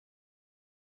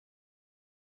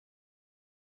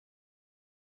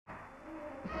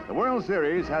The World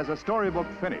Series has a storybook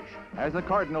finish as the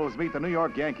Cardinals meet the New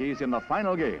York Yankees in the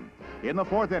final game. In the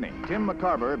fourth inning, Tim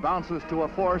McCarver bounces to a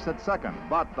force at second,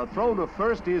 but the throw to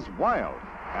first is wild,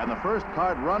 and the first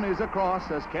card run is across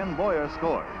as Ken Boyer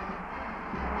scores.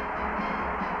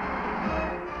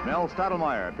 Mel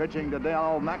Stottlemyre pitching to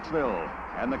Dale Maxfill,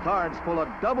 and the Cards pull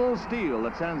a double steal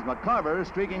that sends McCarver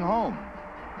streaking home.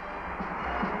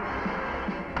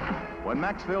 When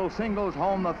Maxfill singles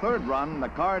home the third run, the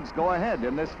Cards go ahead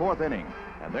in this fourth inning,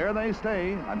 and there they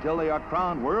stay until they are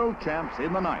crowned world champs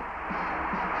in the ninth.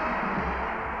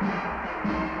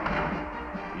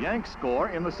 The Yanks score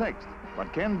in the sixth,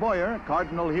 but Ken Boyer,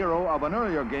 Cardinal hero of an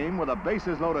earlier game with a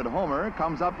bases-loaded homer,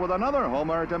 comes up with another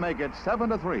homer to make it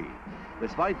 7-3.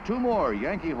 Despite two more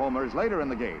Yankee homers later in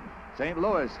the game, St.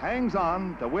 Louis hangs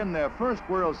on to win their first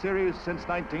World Series since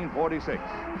 1946.